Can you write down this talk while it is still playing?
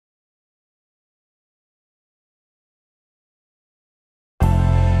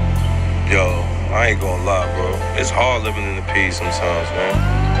I ain't gonna lie, bro. It's hard living in the P sometimes,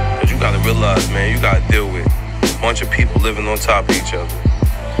 man. Cause you gotta realize, man, you gotta deal with a bunch of people living on top of each other.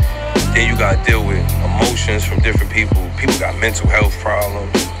 Then you gotta deal with emotions from different people. People got mental health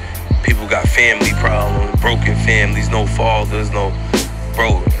problems. People got family problems, broken families, no fathers, no...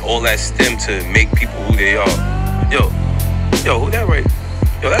 Bro, all that stem to make people who they are. Yo, who that right?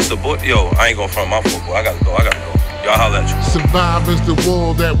 Yo, that's the boy. Yo, I ain't gonna front my football. I gotta go. Y'all holla at you. Survive is the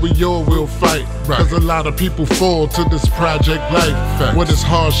war that we all will fight. Right. Cause a lot of people fall to this project life. Facts. What is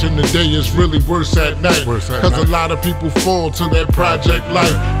harsh in the day is really worse at night. Cause a lot of people fall to that project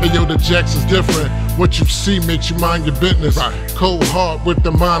life. And yo, the Jects is different. What you see makes you mind your business. Right. Cold heart with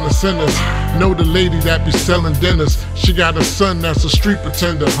the mind of sinners. Know the lady that be selling dinners. She got a son that's a street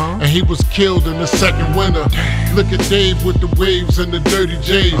pretender. And he was killed in the second winter. Look at Dave with the waves and the dirty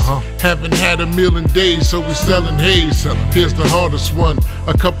J's. Haven't had a meal in days, so we selling haze. Here's the hardest one.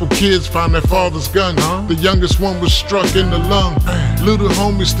 A couple kids found their father's gun. The youngest one was struck in the lung. Little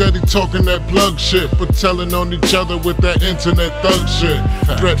homie steady talking that plug shit, but telling on each other with that internet thug shit.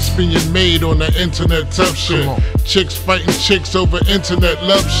 Threats being made on that internet tough shit. Chicks fighting chicks over internet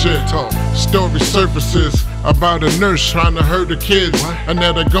love shit. Story surfaces about a nurse trying to hurt her kids, and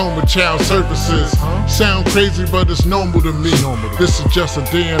now they're gone with child services. Sound crazy, but it's normal to me. This is just a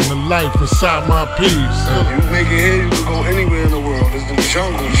day in the life inside my peace. You make it here, you can go anywhere in the world. It's the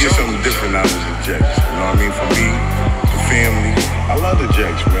jungle. You get something different out of the Jects. You know what I mean? For me, the family, I love the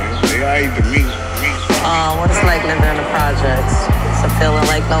Jects, man. They ain't to me. What it's like living in the projects. It's a feeling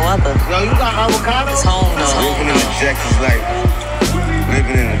like no other. Yo, you got avocado? It's home, though. Living in the Jects is like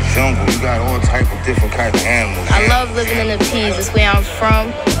living in the jungle. You got all type of different kinds of animals. I love living in the P's. It's where I'm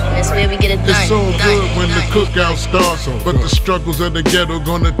from. It's where we get it done. It's so good when the cookout starts, but the struggles of the ghetto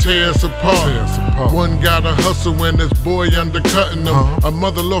gonna tear us apart. One gotta hustle when this boy undercutting them. A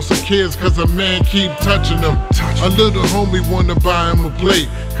mother lost her kids cause a man keep touching them. A little homie wanna buy him a plate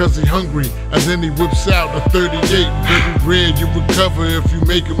cause he hungry, and then he whips out a 38. Baby red, you recover if you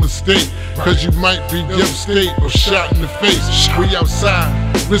make a mistake, cause you might be upstate or shot in the face. We outside,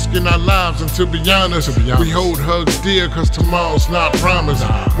 risking our lives, and to be honest, we hold hugs dear cause tomorrow's not promised.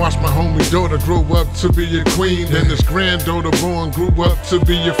 Watch my homie daughter grow up to be a queen, and his granddaughter born grew up to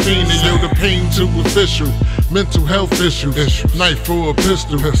be a fiend. And yo, the pain too official, mental health issues, knife for a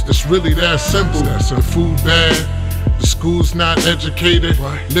pistol, it's really that simple. The food bad, the school's not educated,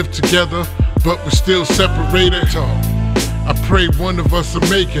 live together, but we're still separated. I pray one of us will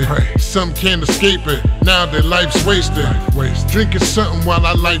make it. Some can't escape it. Now their life's wasted. Drinking something while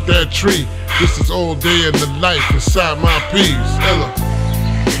I light that tree. This is all day in the life inside my peas. Ella.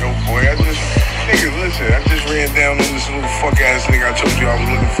 Yo, boy, listen, I just ran down on this little fuck ass nigga I told you I was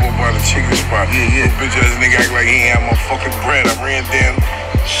looking for by the chicken spot. Little bitch ass nigga act like he ain't have my fucking bread. I ran down,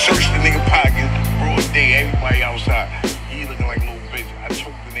 searched the nigga pocket, broad day, everybody outside. He looking like little